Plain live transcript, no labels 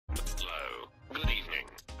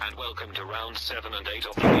and welcome to round 7 and 8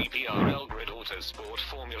 of the BPRL Grid Autosport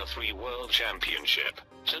Formula 3 World Championship.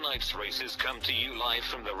 Tonight's races come to you live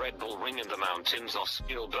from the Red Bull Ring in the mountains of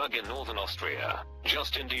Spielberg in northern Austria.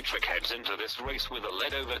 Justin Dietrich heads into this race with a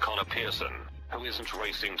lead over Connor Pearson, who isn't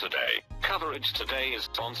racing today. Coverage today is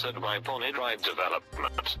sponsored by Bonnie Drive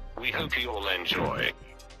Development. We hope you all enjoy.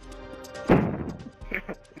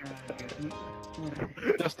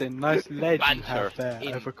 Justin, nice lead you Banter have there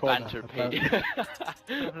in over corner. banter page.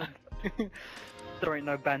 Sorry,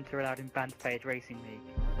 no banter allowed in Banter Page Racing League.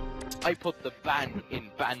 I put the ban in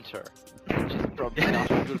banter, which is probably not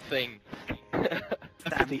a good thing.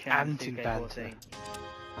 That's the ant in banter.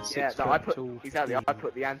 Yeah, no, I put exactly. I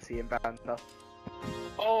put the anti in banter.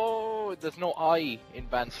 Oh, there's no I in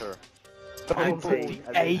banter. Anti,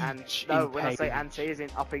 as in H no, in when I say pain. anti, is in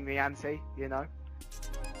upping the ante, you know.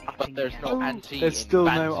 But there's no anti There's in still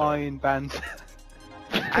banter. no I in banter.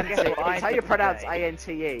 Anti. what I It's how you did pronounce today.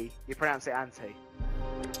 ante. You pronounce it anti.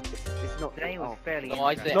 It's not. Today was fairly No,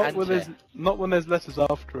 I say interesting. Not when there's letters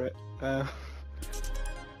after it.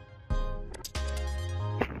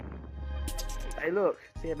 Hey, look.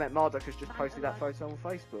 CMX Marduk has just posted that photo on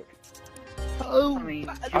Facebook. Oh, I mean,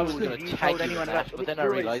 I was Jules, gonna have you tag told you anyone in that, about but then I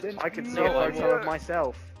realised I can see no, a I photo won't. of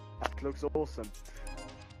myself. That looks awesome.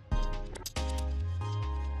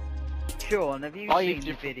 Sean, have you Five seen the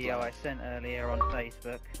different video I ones. sent earlier on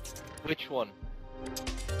Facebook? Which one?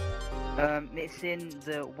 It's in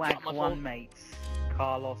the WAG my 1 phone? mates.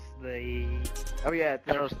 Carlos the... Oh yeah,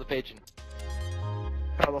 There's the pigeon.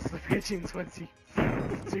 Carlos the Pigeon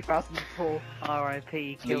 2004.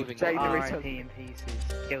 R.I.P. killed Leaving Jane R.I.P. in pieces.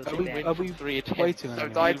 Killed Are to we- death. are we Three attempts. waiting on So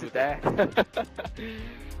anyone? died Deal to with death.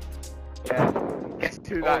 Yeah. Guess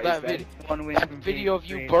who Oh, that that is then? vid- One win That from video of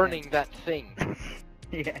being you three burning that thing. attempts.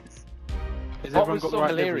 Yes. Has What everyone was got so the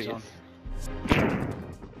right levels hilarious? on?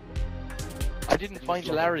 I didn't find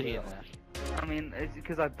hilarity in that. I mean, it's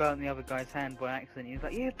because I burnt the other guy's hand by accident. He was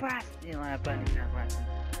like, "You bastard!" You know, I burnt his hand by accident.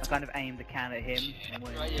 I kind of aimed the can at him. And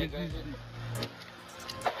went,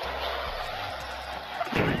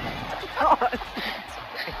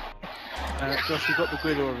 Josh, you've got the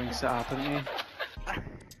grid ordering set up, haven't you?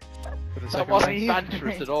 For the That second wasn't race?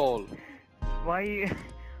 banterous at all. Why are you...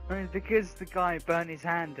 I mean, because the guy burnt his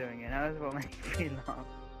hand doing it. That was what made me laugh.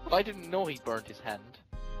 I didn't know he burnt his hand.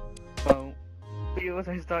 Well, he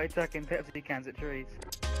also started chucking Pepsi cans at trees.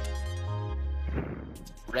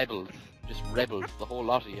 Rebels. Just rebels, the whole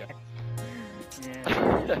lot of you.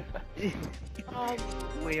 Yeah.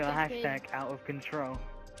 We are hashtag out of control.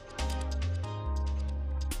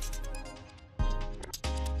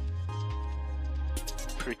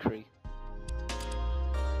 Cree.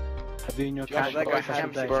 Have you in your Josh, cash there go goes box ahead Championship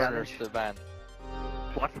and today? burner challenge. the van.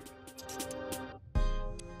 What?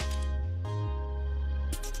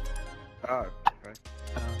 Oh, okay.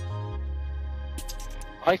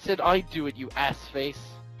 I said I'd do it, you ass face.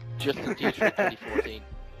 Justin Dietrich 2014.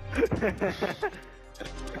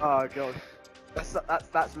 Oh god.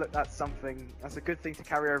 That's something. That's a good thing to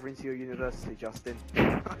carry over into your university, Justin.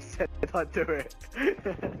 I said I'd do it.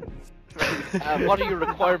 What are your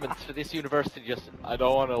requirements for this university, Justin? I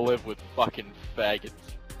don't want to live with fucking faggots.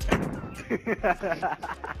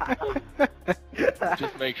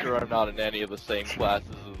 Just make sure I'm not in any of the same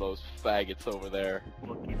classes as those faggots over there.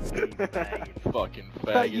 Fucking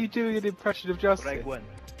Are you faggots. doing an impression of Justin?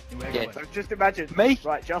 Yeah. So just imagine. Make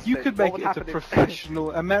Right, Justin. you could what make would it as a happen if-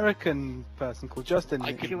 professional American person called Justin.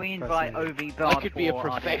 I could- Should we invite impersonator. OV Bard I could be a for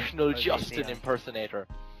professional RDM? Justin impersonator.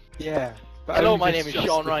 Yeah. But Hello, only my this name is Justin.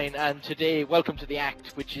 Sean Ryan, and today, welcome to the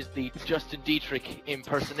Act, which is the Justin Dietrich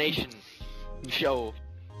impersonation show.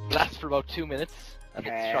 Lasts for about 2 minutes, and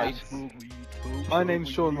it's shite. My name's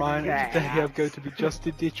Sean Ryan, and today I'm Yes. going to be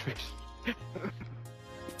Justin Dietrich.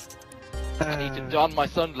 I need to don my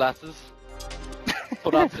sunglasses,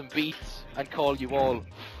 put on some beats, and call you all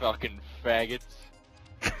fucking faggots.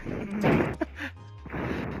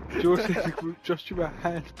 George says the group Joshua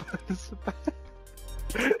hand burners.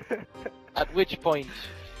 At which point,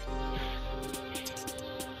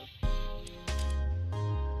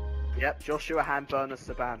 Yep, Joshua Handburner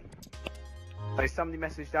Saban. So somebody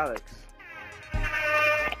messaged Alex.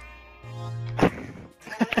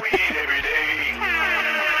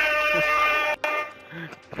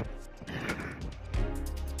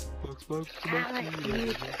 Smoke.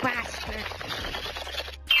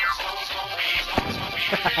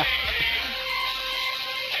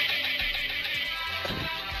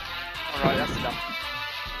 Alright, that's enough.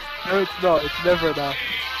 No, it's not. It's never enough.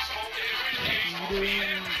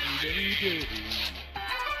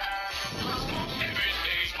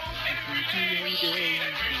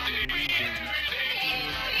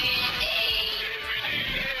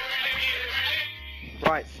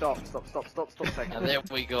 Right, stop a second. And there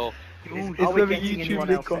we go. Is Are we there a getting YouTube anyone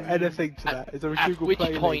link else or in? anything to that? Is there a At Google which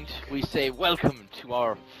Play point link? we say welcome to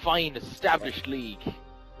our fine established league.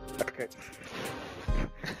 Okay.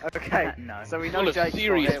 Okay, No. so we know Full of Jake's not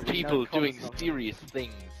serious here, we know people doing Connor's not serious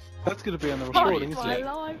things. That's going to be on the Sorry, recording, isn't my it?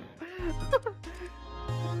 life.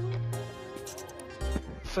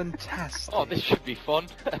 Fantastic. Oh, this should be fun.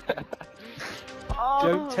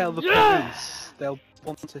 Don't tell the yes! police. They'll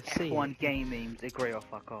want to see F1 it. game memes, agree or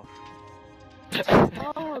fuck off.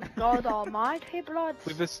 Oh God Almighty, blood.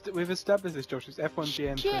 We've established this, Josh. It's F1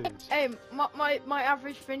 GM Shit. Cruise. Hey, my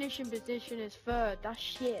average finishing position is third. That's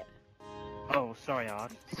shit. Oh, sorry,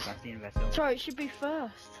 Ard. That's the investor. Sorry, it should be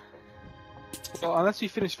first. Well, unless you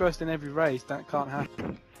finish first in every race, that can't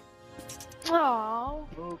happen. Oh.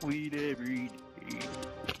 Smoke weed every day.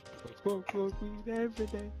 Smoke weed every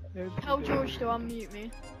day. Tell George to unmute me.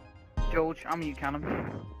 George, unmute Callum.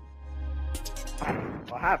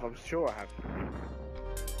 I have, I'm sure I have.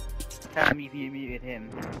 Tell him you muted him.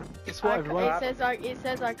 Guess what, everyone? It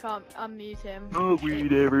says I can't unmute him. Smoke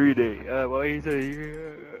weed every day. Well, he's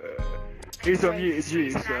unmuted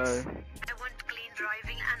you, so. I want clean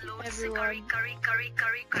driving and loads of Everyone. curry.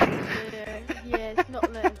 Yeah, it's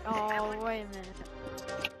not letting. Oh, wait a minute.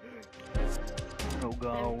 Oh,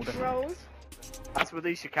 gold. Them rolls. That's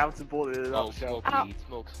Manisha Counterboard in a Oh, nutshell. smoke Ow. weed,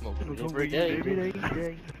 smoke every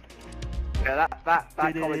day. Yeah, that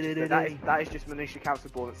comment, that is just Manisha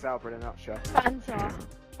Counterboard at Sauber in a nutshell. Fanta.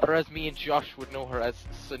 Or as me and Josh would know her as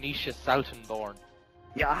Sonisha Saltonborn.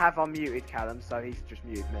 Yeah, I have unmuted Callum, so he's just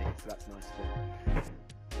muted me, so that's nice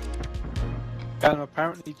too.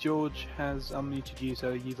 Apparently George has unmuted you,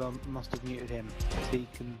 so you must have muted him. So he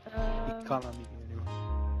can't unmute you anymore.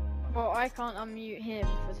 Well, I can't unmute him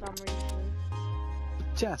for some reason.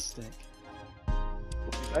 Fantastic.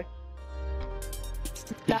 What did you say?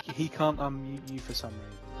 He can't unmute you for some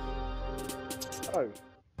reason. Oh.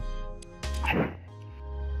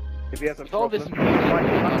 If he has a With all this problem, music going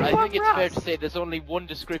on, I Fuck think it's fair Russ. to say there's only one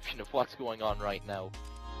description of what's going on right now.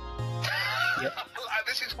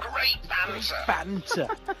 This is great banter. Fanta!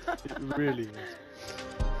 It really is.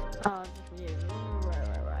 Oh, just mute.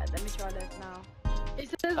 Right. Let me try this now. It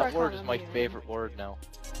says I That word can't is my unmute. favourite word now.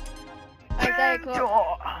 Okay,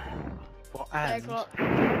 o'clock. What, Eight and? o'clock.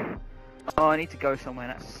 Oh, I need to go somewhere,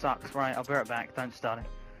 that sucks. Right, I'll be right back, don't start it.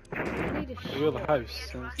 I need a You're the host.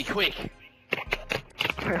 So Be quick!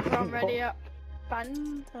 I'm ready up.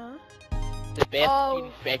 Fanta. The best Oh.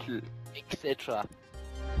 in battle, etc.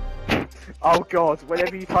 Oh god,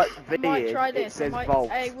 whenever you type I V might in, try it this. says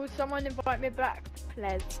Volt. Hey, will someone invite me back,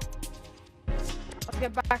 please? I'll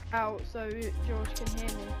get back out so George can hear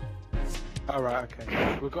me. Alright,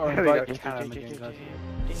 okay. We've got to There we invite go. Callum again, guys.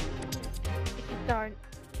 If you don't.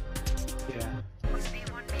 Yeah. Would be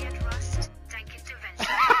 1 me at Rust. Tank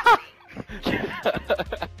intervention.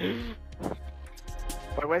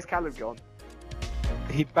 Wait, where's Callum gone?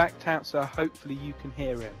 He backed out, so hopefully you can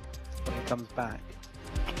hear him when he comes back.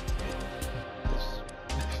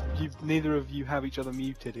 Neither of you have each other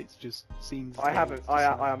muted, it just seems... I though haven't, it's I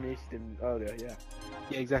just like- unmuted him earlier, yeah.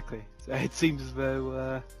 Yeah, exactly. So it seems as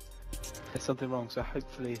though there's something wrong, so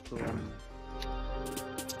hopefully it'll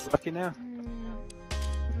working now.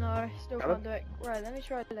 No, still Hello? can't do it. Right, let me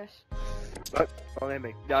try this. Nope, can't hear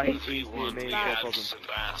me. No, he's muted Everyone me, it's no had problem.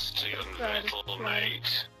 Sebastian Right, Vettel, right.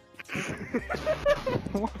 mate.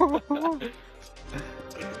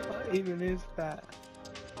 What even is that?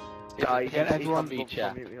 Yeah, Again, everyone- Which you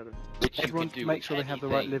Everyone can do make sure they have the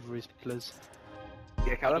right anything. liveries, please. Yeah,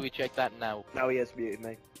 How do Callum? we check that now? No, he has muted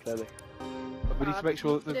me, clearly. We need to make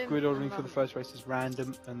sure that the Dim- grid ordering for the first race is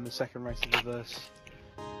random and the second race is reverse.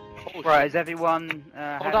 Oh, Right, shit. is everyone,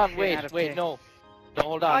 Hold on, wait, no. No,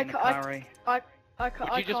 hold I on. ca- Curry. I can't. Could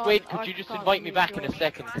I you just can't- wait? I Could you just can't invite me unmute back in a George.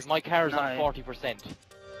 second? Because my car is on No. 40%.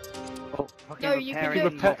 Oh, fucking No, you can repair do it it.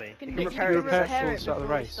 in repair- lobby. You can You do- can you repair can it repair before it the start of the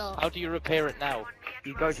before we race. start. How do you repair it now?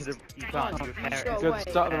 You go to the, you can't You repair just it. gotta Go to wait.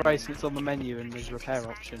 the start of the race and it's on the menu and there's a repair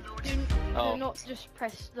option. Oh. Do not just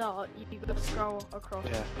press start. You gotta scroll across.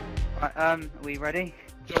 Yeah. Right, are we ready?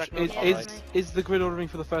 Josh, is, Yeah, is, mate. is the grid ordering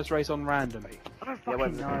for the first race on random? I don't Yeah, wait a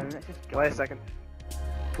fucking minute. know, let's just go. Wait a second.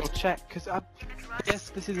 Well, check, because I guess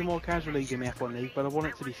this is a more casual league than the F1 league, but I want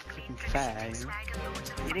it to be freaking fair, you know?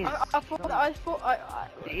 It is. I thought.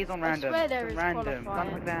 It is on I random. swear there It's is random. qualifying.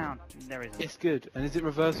 Don't look down. There isn't. It's good. And is it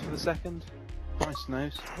reversed for the second? Christ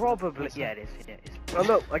knows. Probably. Yeah, it is. Yeah, it is. Well,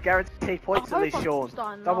 look, I guarantee points I at least, hope I'm Sean.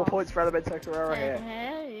 starting Double last. points for Elemento Carrera here.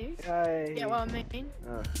 Hey, Yay. get what I mean?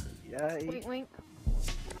 Yay. Wink, wink.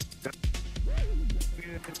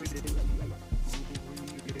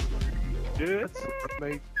 Shit.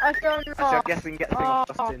 I found Actually, I guess we can get the thing off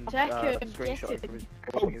Justin's second, screenshot. get From his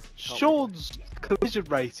Oh, can't we? Sean's collision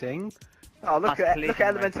rating. Oh, look That's at collision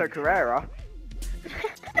Elemento rating. Carrera.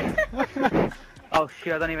 Oh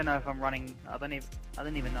shit! I don't even know if I'm running. I don't even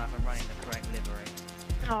know if I'm running the correct livery.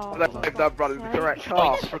 Oh, I don't think I'm running the correct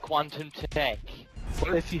car. Points for Quantum Tech.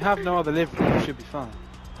 Well, if you have no other livery, you should be fine.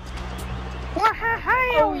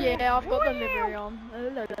 Oh yeah, I've got the livery on.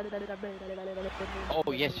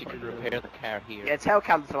 Oh yes, you can repair the car here. Yeah, tell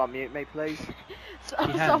Callum to unmute me, please. He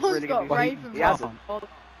has. Someone's Really got gonna be- Raven. he hasn't. on.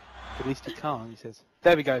 At least he can't, he says.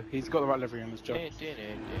 There we go, he's got the right livery on his job.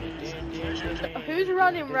 Who's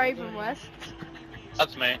running Raven West?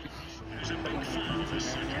 That's me.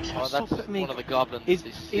 Oh, Stop that's putting me- one of the goblins. Is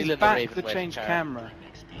He's still in the back Raven the West change car. camera?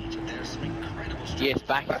 Yes,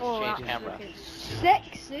 back to Oh, the change that's camera. looking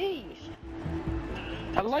sexy.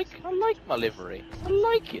 I like my livery. I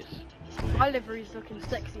like it. My livery's looking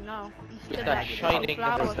sexy now. With Instead that of shining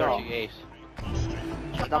number flower. 38.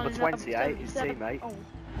 Number 28, his 77. teammate. Oh.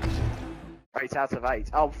 8 out of 8.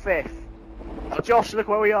 Oh, 5th. Oh, Josh, look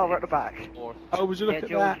where we are, we're at the back. Fourth. Oh, would you look Yeah, at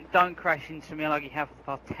George, that? don't crash into me like you have for the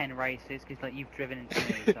past 10 races, because like you've driven into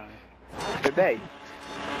me. So. With me.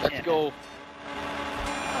 Let's Yeah. go.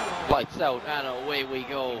 Lights out and away we Here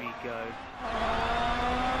go. we go.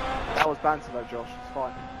 That was banter though, Josh, it's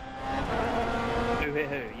fine. Who hit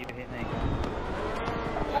who? You hit me.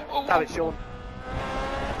 Damn it, Sean.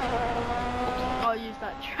 I'll use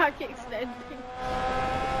that track extending.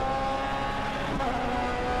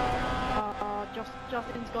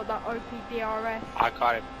 Justin's got that OP DRS. I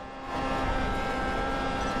caught it.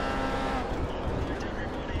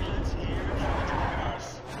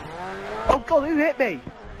 Oh god, who hit me?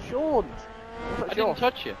 Sean. I didn't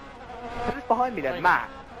touch you. Who's behind me then? Matt.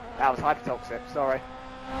 That was hypertoxic, sorry.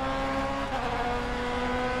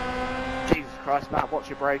 Jesus Christ, Matt, what's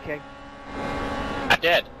your braking? I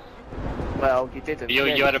did. Well, you didn't. You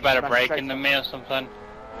Yeah, had a better smashed break straight in than on. me or something.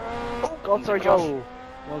 Oh god, sorry Josh. Oh,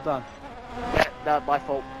 well done. Yeah, no, my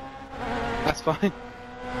fault. That's fine.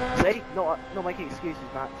 See? Not making excuses,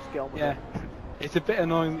 Matt, just get on with Yeah. it. It's a bit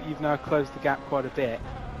annoying that you've now closed the gap quite a bit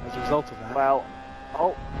as a result of that. Well,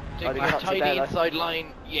 oh, I Taking didn't a touch it tidy there, though. inside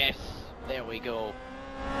line. Yes. There we go.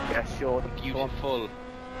 Yeah, sure. Beautiful.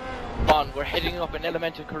 Come on, we're heading up in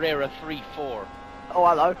Elemental Carrera 3-4. Oh,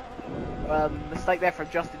 hello. Mistake there from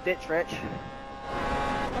Justin Dittrich.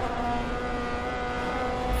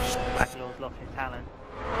 Backlaw's lost his talent.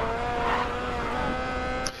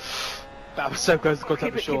 That was so close to contact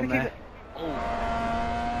Keep with it, keep Sean it, keep there. it.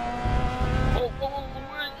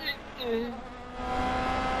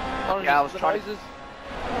 Yeah, I was trying to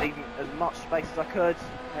leave as much space as I could.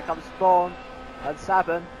 Here comes Spawn and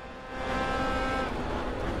Sabin.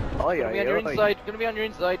 Oh yeah, Gonna be on your inside. Gonna be on your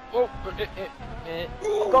inside. Oh,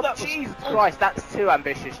 Oh God, Jesus Christ, that's too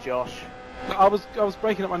ambitious, Josh. I was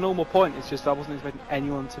breaking at my normal point. It's just I wasn't expecting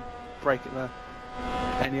anyone to break it there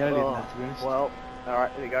any earlier than that, to be honest. Well,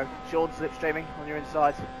 alright, here we go. Sean slipstreaming on your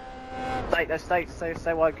inside.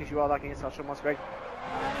 Stay wide because you are lagging as such on my screen.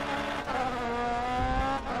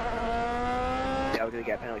 Yeah, we're gonna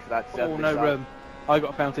get a penalty for that. Oh, no room. I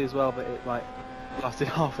got a penalty as well, but it like lasted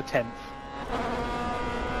half a tenth.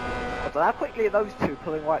 But how quickly are those two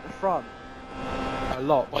pulling right at the front? A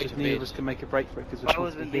lot, Quite because a neither bit. of us can make a break for it because we're I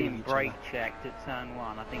constantly wasn't healing being each other. brake checked at turn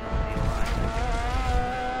 1. I think I'll be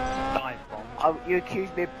alright. Dive bomb. Oh, you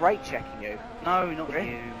accused me of brake checking you? No, not Really?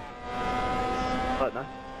 you. I don't know.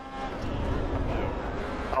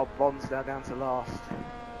 Oh, Bond's now down to last.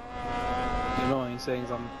 It's annoying saying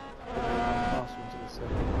I'm last one to this.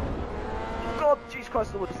 Oh God, Jesus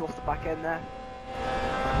Christ, I would have lost the back end there.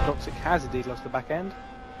 Toxic has indeed lost the back end.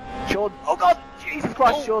 Sean, oh God, Jesus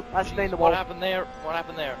Christ, Sean, that's me in the wall. What happened there? What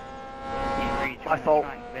happened there? You reach My on the fault.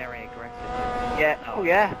 track very aggressive. Yeah, No. oh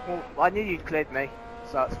yeah, well, I knew you'd cleared me,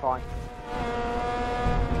 so that's fine.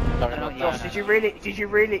 Sorry No, about Josh, that. did you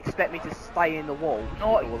really expect me to stay in the wall?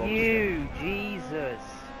 Not Well, you, Jesus.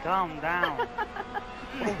 Calm down.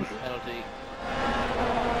 Penalty.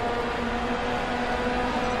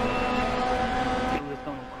 He was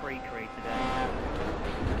going creakery today.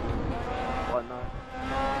 I know.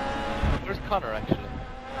 Where's Connor actually?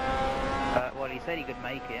 Well, he said he could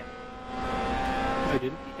make it. No, he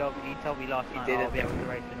didn't. He told me last night didn't. I'll be able to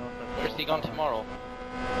race in North. Where's he gone tomorrow?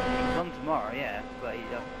 He's on tomorrow, yeah, but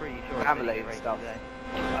I'm pretty sure he Family said he and could race stuff. today.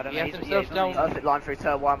 I don't He know. has He's, himself he's down. on Perfect line through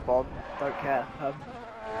turn 1, Bond. Don't care.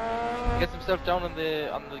 He gets himself down on the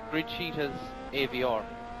grid sheet as AVR.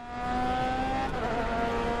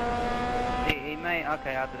 he may,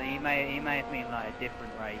 okay, I don't know, he may have been like a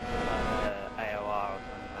different race, like AOR or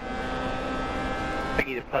something like that.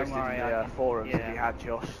 think he'd have posted worry, in I the can- forums if yeah. he had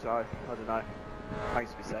Josh, so I don't know.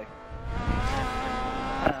 Thanks to be safe.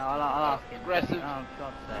 I'll ask him. Aggressive. Oh,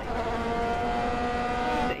 God's sake.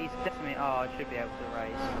 He's definitely. Oh, I should be able to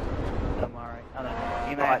race. Don't worry. I don't know.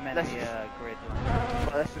 You may Right, have meant let's the just- grid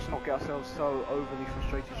But let's just not get ourselves so overly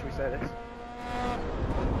frustrated, should we say this? line.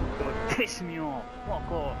 Piss me off.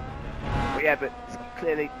 Fuck off. But yeah, but it's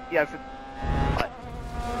clearly, for... Like,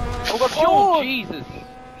 oh, God, Oh, Sean! Jesus!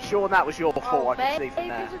 Sean, that was your fault, I can see babe, from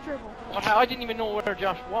there. it's a dribble. I didn't even know where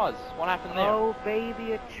Josh was. What happened there? Oh,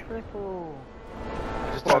 baby, a triple.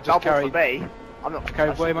 Well, I just double carried, for me. I'm not... carried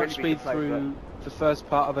I way shouldn't much really be speed complaining, through the first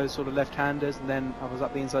part of those sort of left-handers, and then I was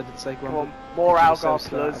up the inside of the second but- one. Come on, more but it was Algar so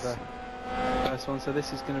slow out of plus. the first one, so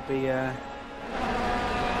this is going to be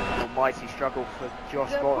Almighty struggle for Josh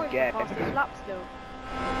Is there a Scott point again. past this lap still?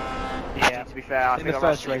 Yeah. To be fair, I In think the I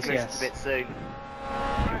first rushed race, it yes. a bit soon.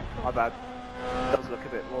 Alright, cool. My bad. It does look a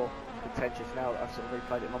bit more contentious now that I've sort of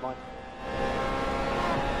replayed it in my mind.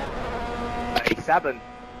 87.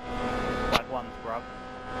 Like one scrub.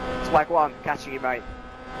 Swag 1, catching you, mate.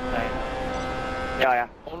 So, Yeah.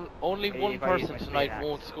 Only Yeah, one you've already person missed tonight the axe.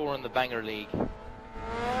 won't score in the Banger League.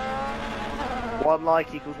 1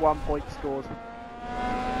 like equals 1 point scored.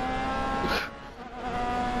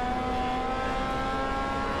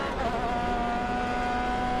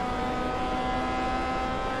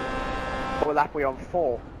 What lap are we on?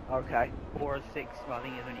 4. Okay. 4 or 6. Well, I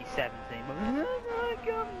think it's only 17. But I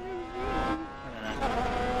don't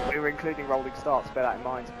know. We were including rolling starts, bear that in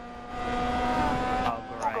mind. Oh,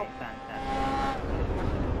 great. Fantastic.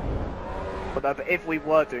 But no, but if we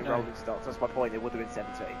were doing No. rolling starts, that's my point, it would have been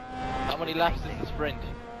 17. How many laps is the sprint?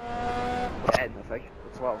 10, I think.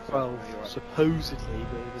 Or 12. so 12, you're right. supposedly,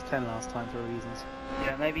 but it was 10 last time for reasons.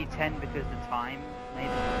 Yeah, maybe 10 because the time, maybe.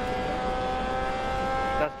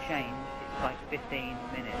 It does change. It's like 15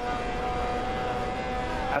 minutes.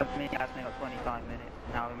 How many laps make up 25 minutes?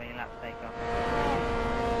 How many laps take up?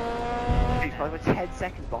 Jeez, we're 10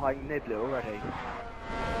 seconds behind Nibbler already.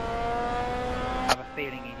 I have a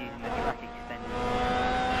feeling he's using the track extender.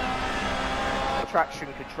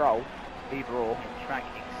 Traction control, either or. Track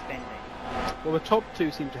extending. Well, the top two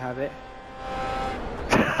seem to have it.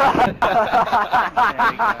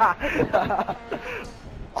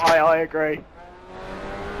 I agree.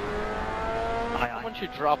 Someone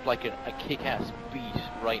should drop like a kick-ass beat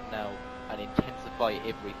right now and intensify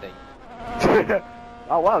everything.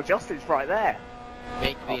 Oh wow, Justin's right there.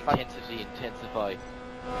 Make the Oh, thank- intensity intensify.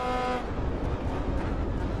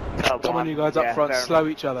 Oh, Some well, of you guys yeah, up front fair slow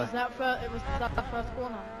each other. Was that it was that the first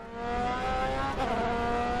corner?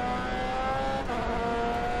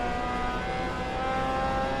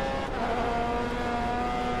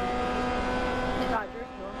 Is that drift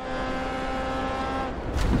or?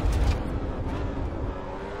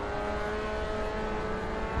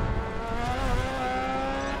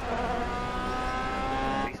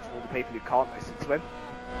 At least for all the people who can't listen to him.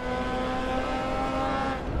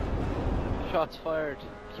 Shots fired.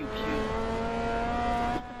 Pew pew.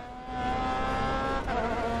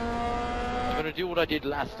 I'm gonna do what I did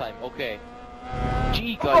last time. Okay.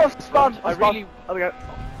 Gee, Oh, guys, spun! I really, There we go.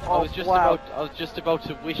 I Oh, was just wow. about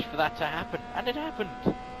to wish for that to happen, and it happened.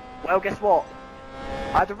 Well, guess what?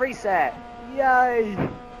 I had to reset. Yay!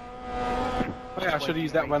 Oh yeah, I should have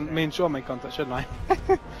used that when me and Sean made contact, shouldn't I?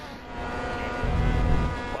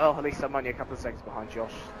 Well, at least I'm only a couple of seconds behind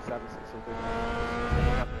Josh. So it's all good.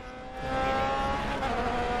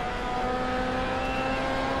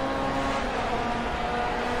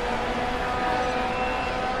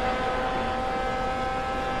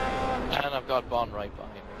 And I've got Bond right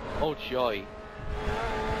behind me. Oh joy.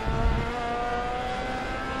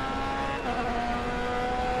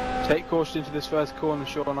 Take caution into this first corner,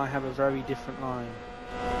 Sean and I have a very different line.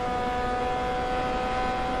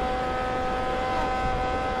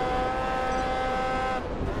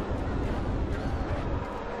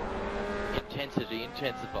 Intensity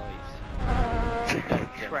intensifies.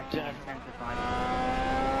 Track intensified.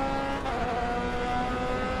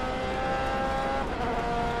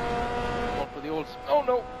 One for the old. Oh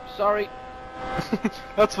no, sorry.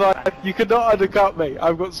 That's fine, you cannot undercut me.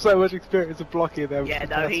 I've got so much experience of blocking them. Yeah,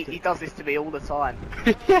 no, he does this to me all the time.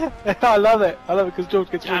 Yeah, I love it. I love it because George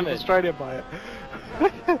gets Damn really it. frustrated by it.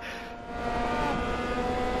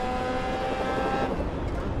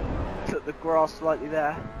 Took the grass slightly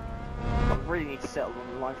there. I really need to settle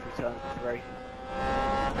on the line through turn 3.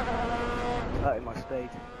 Hurting my speed.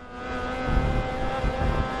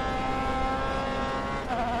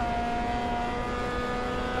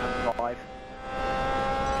 And 5.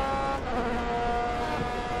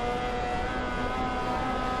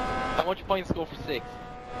 How much points go for 6? 2,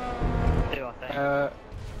 I think.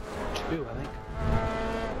 2, I think. I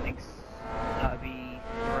think that would be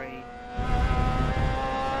 3.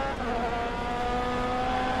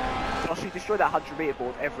 Josh, you destroy that 100-meter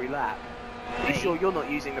board every lap. Are you Me? sure you're not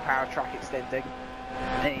using the power of track extending?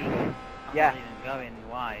 Me? I'm Yeah. not even going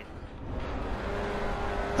wide.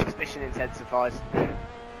 Suspicion intensifies. I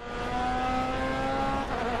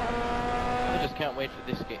just can't wait for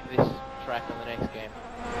this track on the next game.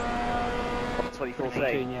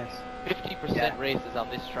 2014. Yes. 50% Yeah. races on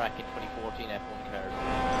this track in 2014 F1 cars.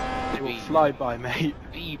 It will fly by, mate.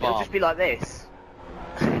 V It'll bomb, just be like this.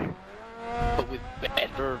 but with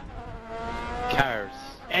better cars.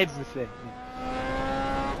 Everything. You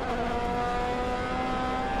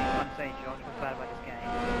want to say, Josh, what's bad about this game?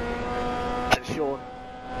 And Sean.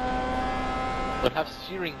 But have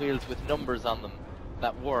steering wheels with numbers on them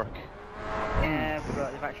that work. Yeah,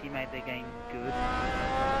 but they've actually made their game good.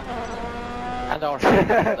 And our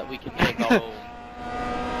that we can make our own.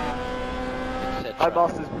 etc.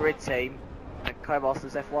 Codemasters Grid team and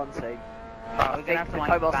Codemasters F1 team. Right, we're think gonna have to the like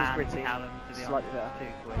Codemasters ban Grid team Callum to be slightly honest, better.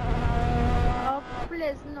 too quick. Oh,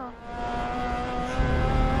 please, no.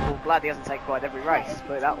 Well, I'm glad he hasn't taken quite every race,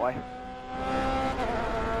 put it that way.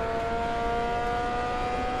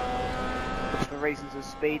 Just for reasons of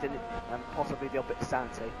speed and possibly the opposite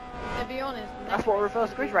sanity. To be honest, That's what a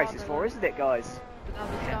reverse grid race is for, isn't it, guys?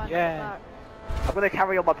 Yeah. I'm going to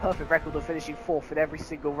carry on my perfect record of finishing 4th in every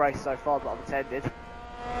single race so far that I've attended.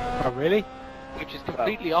 Oh, really? Which is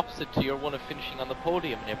completely opposite to your one of finishing on the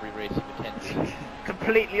podium in every race you've attended.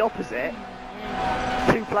 Completely opposite.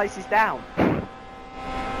 2 places down.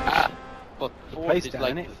 Ah, but fourth place is down,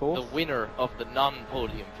 like innit? the Fourth? winner of the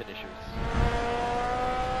non-podium finishers.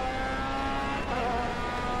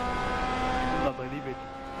 Not believe it.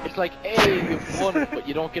 It's like, hey, you've won, but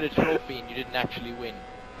you don't get a trophy and you didn't actually win.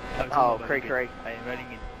 Oh, Cree. I am running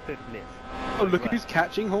in 5th place. Oh, look who's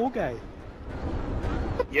catching Jorge.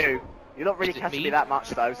 You. You're not really Is it catching me? me that much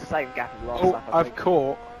though, it's the same gap as last Oh, lap, I I've think.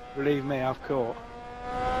 caught. Believe me, I've caught.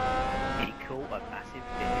 He caught a massive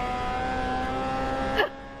fish.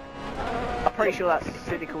 I'm pretty sure that's a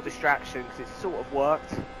cynical distraction because it sort of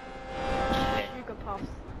worked. You can pass.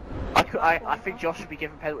 I think Josh should be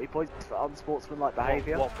given penalty points for unsportsmanlike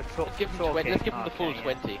behaviour. What for Let's give him 20, let's give him the full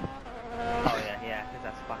 20. Oh yeah, because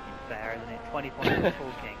that's fucking fair, isn't it? 20 points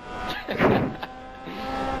for talking.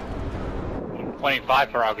 25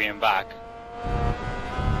 for arguing back.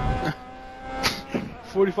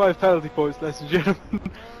 45 penalty points, ladies and gentlemen.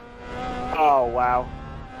 Oh wow.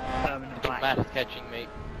 Permanent black. Matt is catching me.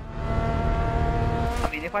 I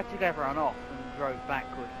mean, if I took everyone off and drove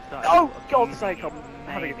backwards and started Oh God's abusing sake, it, I'm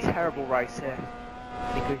having a maybe. terrible race here.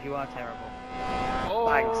 Because you are terrible.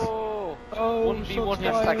 Oh! Oh, 1v1 shots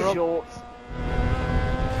hit fired. Hashtag scrub. shorts.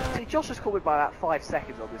 See, Josh has caught me by about 5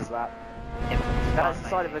 seconds on this lap. That's the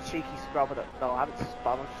sign of a cheeky scrub. No, I haven't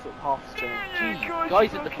spun, I'm just sort of half spinning. Gee,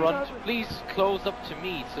 guys at the front, please close up to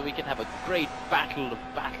me so we can have a great battle of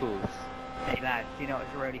battles. Hey lads, you know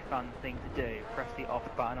it's a really fun thing to do? Press the off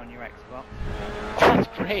button on your Xbox. Oh, that's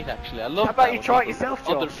great actually, I love How about that you when try it people- yourself,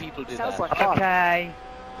 Josh? Other people do Sounds that. like fun. Okay.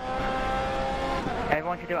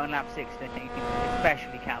 Everyone should do it on lap 16,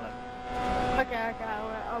 especially Callum. Okay, I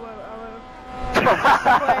will.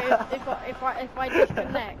 Wait, if I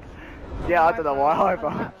disconnect. Yeah, I don't know why on either.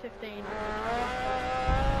 Lap 15.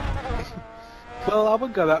 Well, I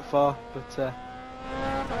wouldn't go that far, but No, I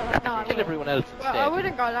Kill wouldn't. everyone else instead. Well, I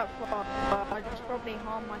wouldn't go that far. I'd just probably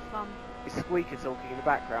harm my thumb. Is Squeaker talking in the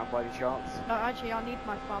background by any chance? No, actually, I need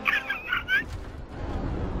my thumb.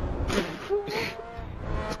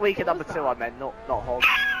 Squeaker number 2 I meant, not Hog.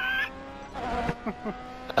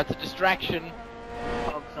 That's a distraction.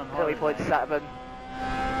 Hogs on Penalty holiday. points Satterman.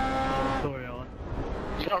 Story on.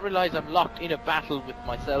 Do you not realise I'm locked in a battle with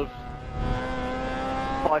myself?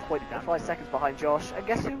 5 seconds behind Josh. And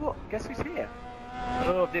guess who's here?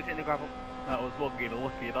 Oh, I've dipped in the gravel. That was fucking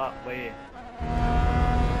lucky that way.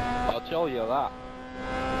 I'll tell you that.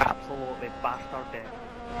 Absolutely bastard there.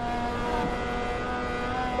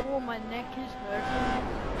 Oh, my neck is hurting.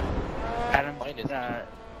 Adam's, Mine is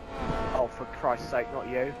Oh, for Christ's sake, not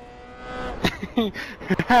you. no,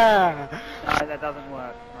 that doesn't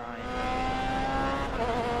work. Right.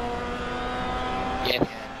 Yes.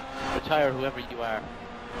 Retire whoever you are.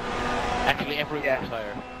 Actually, everyone Yeah.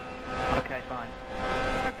 retire. Okay, fine.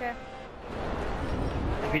 Okay.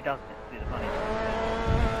 If he doesn't, it's the money.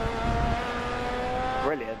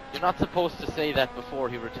 Brilliant. You're not supposed to say that before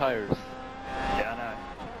he retires. Yeah, I know.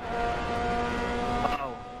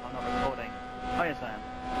 Oh, I'm not recording. Oh, yes, I am.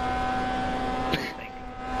 I think.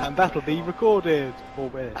 And that'll be recorded. Or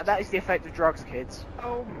will And that is the effect of drugs, kids.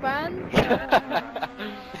 Oh, ban.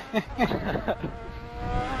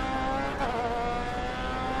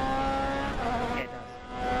 Yeah, it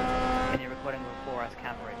does. When you're recording with a 4S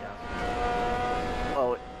camera, it does.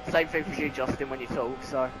 Well, same thing for you, Justin, when you talk,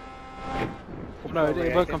 so... No,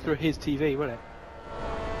 it won't come through his TV, will it?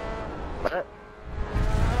 What?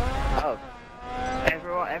 Oh.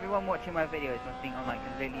 Everyone watching my videos must think I'm like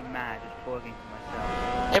completely mad, just talking to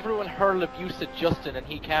myself. Everyone hurl abuse at Justin and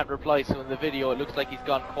he can't reply, so in the video it looks like he's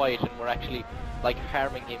gone quiet and we're actually like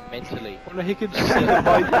harming him mentally. Well, no, he could see the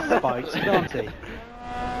white spikes, can't he?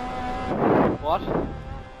 What?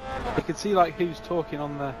 He could see like who's talking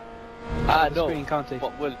on the No. screen, can't he?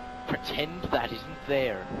 But we'll pretend that isn't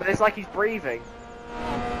there. But it's like he's breathing.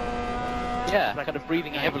 Yeah, Like kind of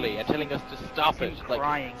breathing heavily and telling us to stop He's it. Like,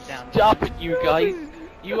 crying down. stop it, you guys!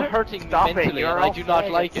 You are hurting me Stop it, mentally, you're and I all do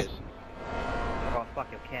not like faggots. it. Oh,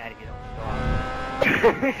 fuck your cat if you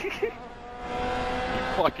don't stop.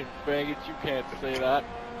 You fucking faggots, you can't say that.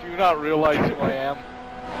 Do you not realize who I am?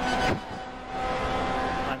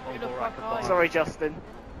 I'm Who the all fuck right, are you? Sorry, Justin.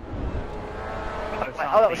 Oh, Wait,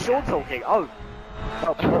 oh, that was Sean talking. Oh.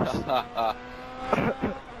 Oh, whoops.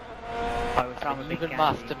 I was trying to be Even candy.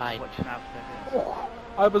 mastermind. Watch your mouth, Douglas.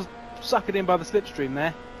 I was suckered in by the slipstream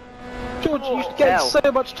there. George, you Oh, gained hell.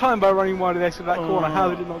 so much time by running wide of the exit of that corner. How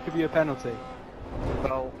did it not give you a penalty?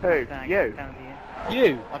 Well, Who? thanks, You? down to you.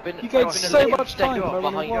 You! I've been, You gained I've been so a little much step time by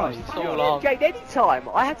running behind wide. us I so didn't long. gain any time.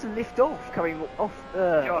 I had to lift off coming off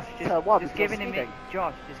Josh, turn one. just because I giving was him, speeding.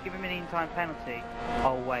 Josh, just give him an in-time penalty.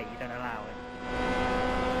 Oh wait, you don't allow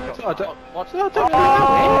it. So I don't, What? so I don't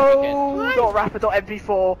Oh, not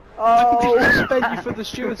Rapper.mp4. I could Oh. just suspend you for the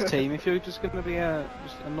stewards team if you're just going to be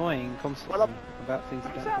just annoying constantly Well, about things that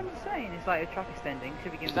I'm don't happen. saying it's like a track extending.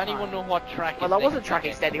 Should be given Does anyone time. know what track is Well, I wasn't next track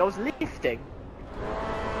again? extending. I was lifting.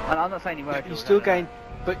 And I'm not saying you were. You George, still no. gain,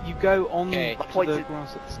 but you go on Okay. to Point the to-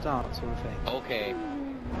 grass at the start, sort of thing. Okay.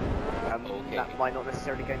 Okay. Okay. That might not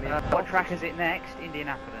necessarily go me. What track is it next?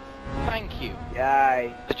 Indianapolis. Thank you.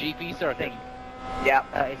 Yay. The GP circuit. Yep.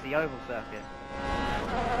 It's the oval circuit.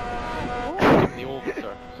 In the oval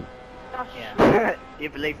circuit. Yeah. You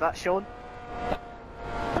believe that, Sean?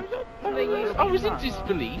 I was in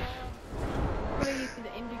disbelief. What are you to the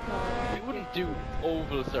IndyCar? We wouldn't do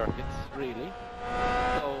oval circuits, really.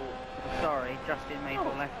 So, Sorry, Justin may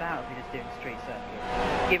feel left out if you're just doing street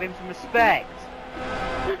circuit. Give him some respect.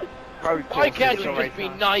 Road why course, can't you sorry. just be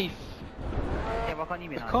nice? Yeah, why can't you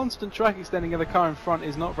be The nice? constant track extending of the car in front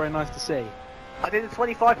is not very nice to see. I did a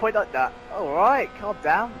 25 point like that. Alright, calm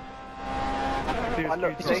down. I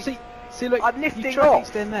look, It's just, see, see, look, I'm you lifting track off.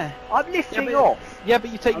 extend there. I'm lifting but- off. Yeah, but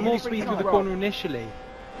you take I'm more lifting speed through the off. corner initially.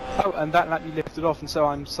 Oh, and that lap you lifted off, and so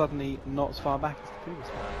I'm suddenly not as far back as the previous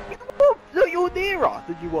one. Look, you're nearer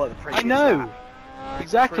than you were the previous I know! lap.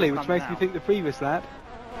 Exactly, Proof which comes makes me out. think the previous lap.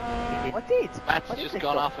 I did. Matt's I did just lift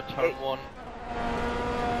gone off at turn It- 1.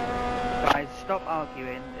 Guys, stop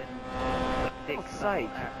arguing and dick God's somewhere sake.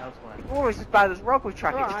 elsewhere. You're always as bad as Rob with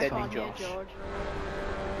track Right, I extending, can't hear Josh. George.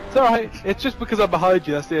 It's alright, it's just because I'm behind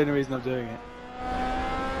you, that's the only reason I'm doing it.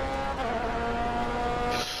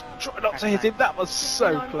 Try not to hit him, that was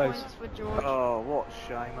so 9 close. points for George. Oh, what a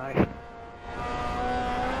shame, mate.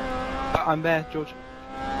 I'm there, George.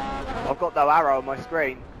 I've got no arrow on my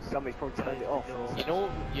screen. Somebody's probably turned it off.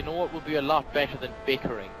 You know what would be a lot better than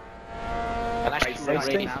bickering? An actual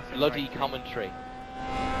Racing? race bloody commentary.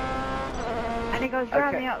 And he goes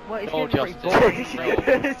round Okay. the out. Well, it's No, getting pretty Justin.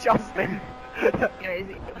 boring. It's Justin. You know,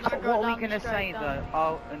 what are we down going to straight say down. though?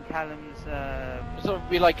 Oh, and Callum's. So it'd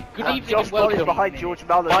be like, good evening Josh and Ball is welcome. behind George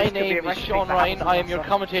Muller. My He's gonna be name is arrested Sean for Ryan, Hamilton I am your also.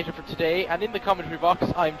 commentator for today, and in the commentary box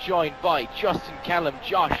I'm joined by Justin, Callum,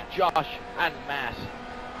 Josh, and Matt.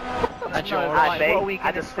 And No, you're right, me, what are we and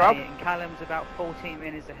going a to scrub. say? And Callum's about 14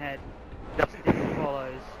 minutes ahead. Justin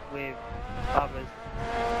follows with others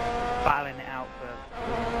battling it out for.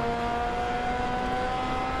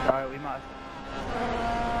 So we might.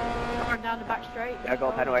 Going down the back straight. Yeah, go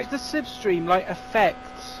on, anyway. Does the slipstream like affect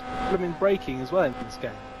blooming braking as well in this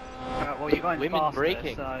game? Well, you're going Women faster,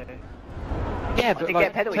 braking. so. Yeah, I but did get a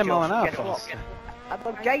like penalty, 10 mile an Josh. hour Guess what? faster. And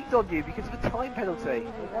I've gained on you because of a time penalty.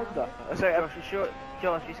 Remember. Sorry, Josh,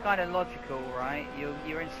 Josh, it's kind of logical, right?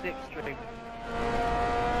 You're in slipstream.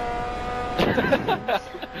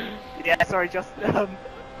 yeah, sorry, Justin.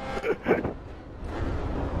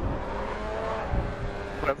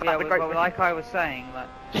 Yeah, well, like I was saying, like.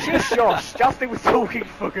 Shush, Josh. Justin was talking,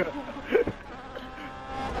 fucker.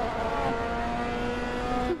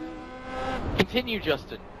 Continue,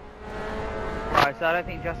 Justin. Right, so I don't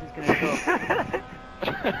think Justin's gonna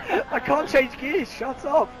talk. I can't change gears. Shut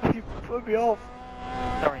up. You put me off.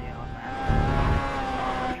 Sorry, young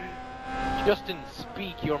man. Justin,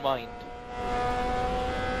 speak your mind.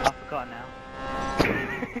 I forgot now.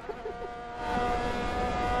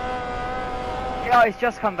 Yeah, it's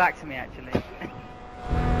just come back to me actually.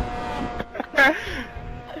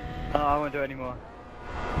 Oh, I won't do it anymore.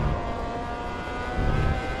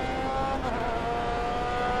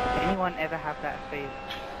 Anyone ever have that feeling?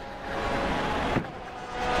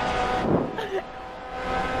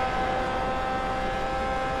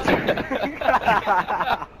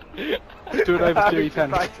 Do it over 2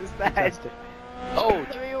 Right, just the head. Fantastic. Oh,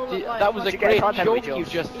 So we all look like that was a Did you get great a time joke limit, you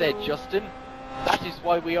Josh? just said, Justin. That is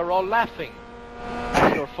why we are all laughing.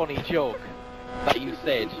 That's your funny joke that you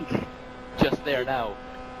said just there now.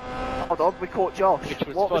 Hold on, we caught Josh. Which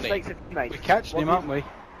was what funny. mistakes have you made? We're catching him, aren't we?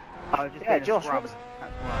 I was just Yeah, getting a Josh, scrub. what was-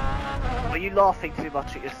 That's why. Were you laughing too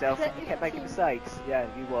much at yourself Is and that you kept your making team? mistakes? Yeah,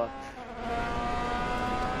 you were.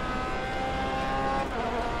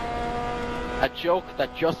 A joke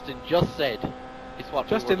that Justin just said is what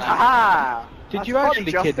Justin, we were laughing. Aha! Did That's you funny,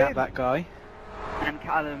 actually Justin. kidnap that guy? And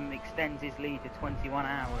Callum extends his lead to 21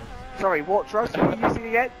 hours. Sorry, what drugs were you using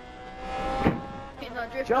again? He's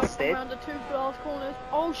not drifting Justin? around the 2 glass corners.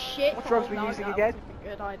 Oh shit! What drugs oh, were you no, using that again? wasn't a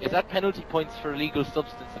good idea. Is that penalty points for illegal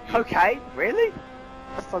substance abuse? Cocaine? Really?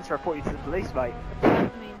 That's time to report you to the police, mate. I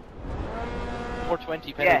mean,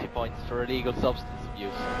 420 penalty points for illegal substance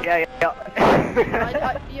abuse. Yeah, yeah.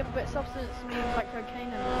 yeah, but substance means like cocaine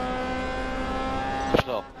and all. Shut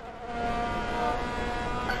up.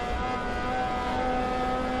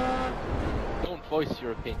 Don't voice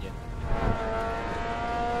your opinion.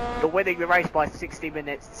 You're winning the race by 60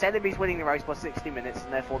 minutes. Senaby's winning the race by 60 minutes,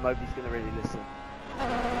 and therefore nobody's going to really listen.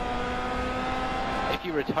 If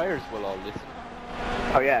he retires, we'll all listen.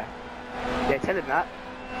 Oh, yeah. Yeah, tell him that.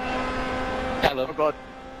 Tell Oh, him. God.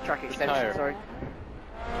 Track extension, Retire. sorry.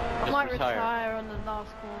 I Just might retire. retire on the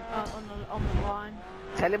last corner, on the line.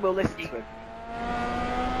 Tell him we'll listen to him.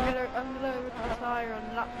 I'm gonna retire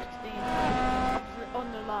on lap 16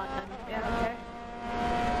 on the line. Yeah, okay.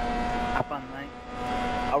 Have fun, mate.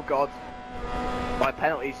 Oh, God. My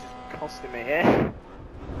penalty's just costing me here.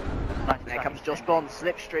 Nice There track comes Josh extension. Bond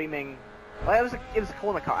slipstreaming. Well, it was a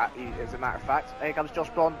corner cut, at you, as a matter of fact. There comes Josh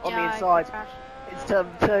Bond on Yeah, the I inside. crashed. It's turn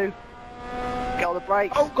 2. Get on the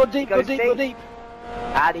brakes. Oh, go deep, go Goes deep, deep. go deep.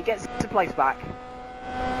 And he gets to place back.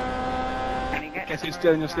 Can he get Guess the who's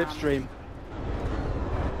still in your road down? slipstream?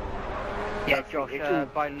 Yeah, Josh,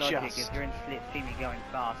 It's by logic, just- if you're in slipstream, you're going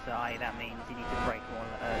faster, i.e. that means you need to brake more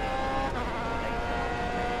early.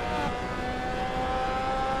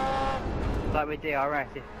 Like with DRS,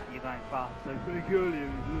 if you're going fast, so brake earlier,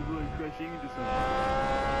 it's like crashing into something.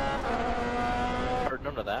 Heard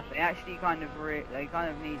none of that. They actually kind of need to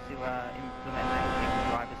implement that in the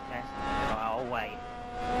driver's test. Oh wait.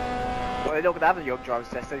 Well, they're not going to have a young driver's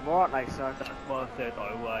test anymore, aren't they? So. That's what I said.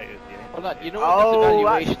 I waited. Hold on, you know what Oh, this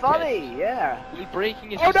evaluation that's funny. test? Yeah. Will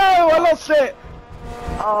braking is Oh just- no, I lost it!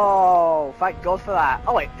 Oh, thank God for that.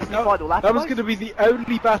 Oh wait, this is the No, final lap. that was guys? going to be the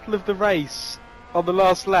only battle of the race on the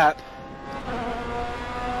last lap.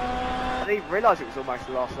 I didn't even realise it was almost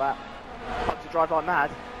the last lap. Time to drive like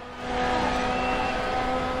mad.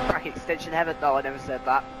 Track extension heaven. No, I never said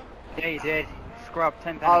that. Yeah, you did. Scrub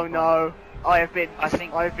 10 penalty Oh points. no, I have been I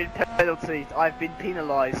penalised. I've been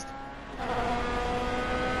penalised.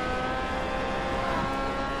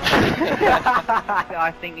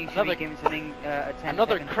 I think you should Another- be given something a 10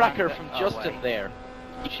 Another second cracker time, from but- Justin wait. there.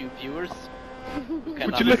 YouTube viewers. who Would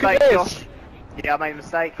cannot you look listen. at this? Yeah, I made a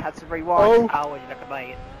mistake. Had to rewind. How would you look at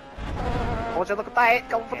it? Would you look at that?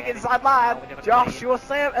 Go for the inside line. Would you look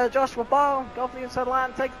at Joshua Ball. Go for the inside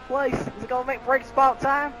line. Take the place. Is it going to make break spot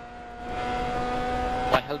time?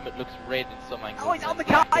 My helmet looks red in some angles. Oh, he's and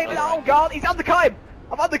undercut black in him. other Oh God, he's undercut him.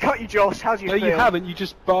 I've undercut you, Josh. How do you No, feel? you haven't. You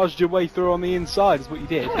just barged your way through on the inside, is what you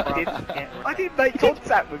did. I didn't make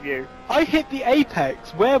contact with you. I hit the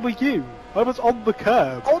apex. Where were you? I was on the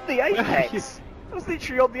curb. On the apex. I was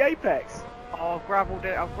literally on the apex. Oh, I've gravelled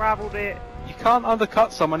it. I've gravelled it. You can't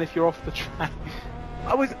undercut someone if you're off the track.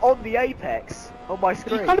 I was on the apex on my You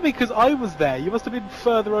screen. can't be because I was there. You must have been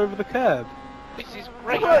further over the curb. This is I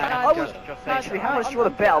great. was- I was- Just Actually, saying. how much do you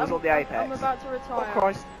want to bet I was on the apex? I'm about to Oh retire.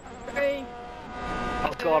 Christ. 3,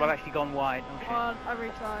 Oh god, I've actually gone wide. Oh, shit. 1, I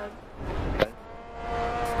retired.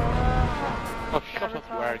 Oh, shut up,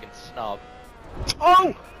 you arrogant snob.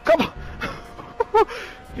 Oh! Come on!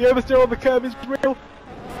 The oversteer on the curb is real.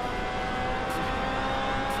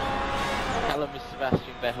 Callum is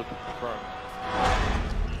Sebastian Vettel confirmed.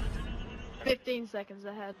 15 seconds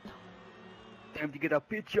ahead. Time to get a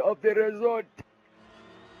picture of the result.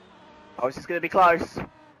 Oh, this is going to be close.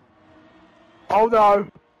 Oh no.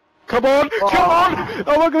 Come on! Come on!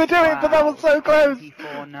 Oh, we're gonna do it, but that was so close! 24-9.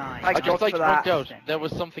 Thank I God just like for to point that. out there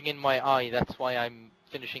was something in my eye. That's why I'm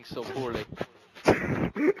finishing so poorly.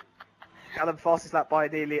 Callum, fastest lap by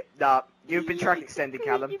nearly. Nah, you've been track extending,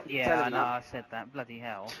 Callum. Yeah, Tell I him know, that. I said that. Bloody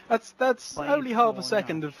hell. That's only half a 24-9.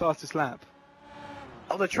 second of fastest lap.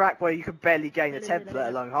 On a track where you can barely gain a tenth, let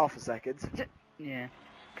alone half a second. Yeah.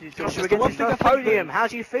 'Cause it's Joshua all gets one his thing first I think podium. How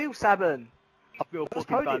do you feel, Salmon? I feel First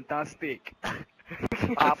fucking podium. fantastic.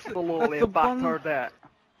 Absolutely That's the battered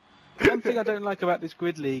it. One thing I don't like about this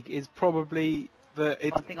grid league is probably that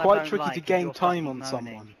it's One thing I quite don't tricky like to is gain your time fucking on moaning.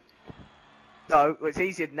 someone. No, it's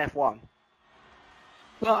easier than F1.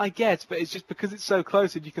 Well, I get, but it's just because it's so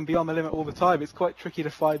close and you can be on the limit all the time, it's quite tricky to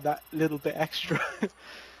find that little bit extra.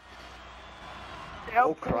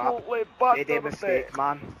 Oh crap. Made a mistake,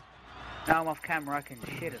 man. Now I'm off camera, I can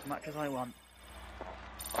shit as much as I want.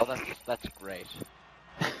 Oh, that's great.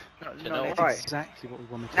 You know, Right. That's exactly what we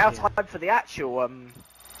wanted to Now hear. time for the actual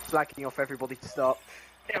slacking off everybody to start.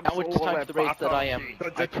 now it's time for the race that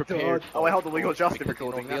I prepared. Oh wait, hold on, we got Justin because, you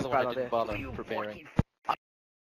know, recording. the That's other a one bad I didn't idea. bother preparing.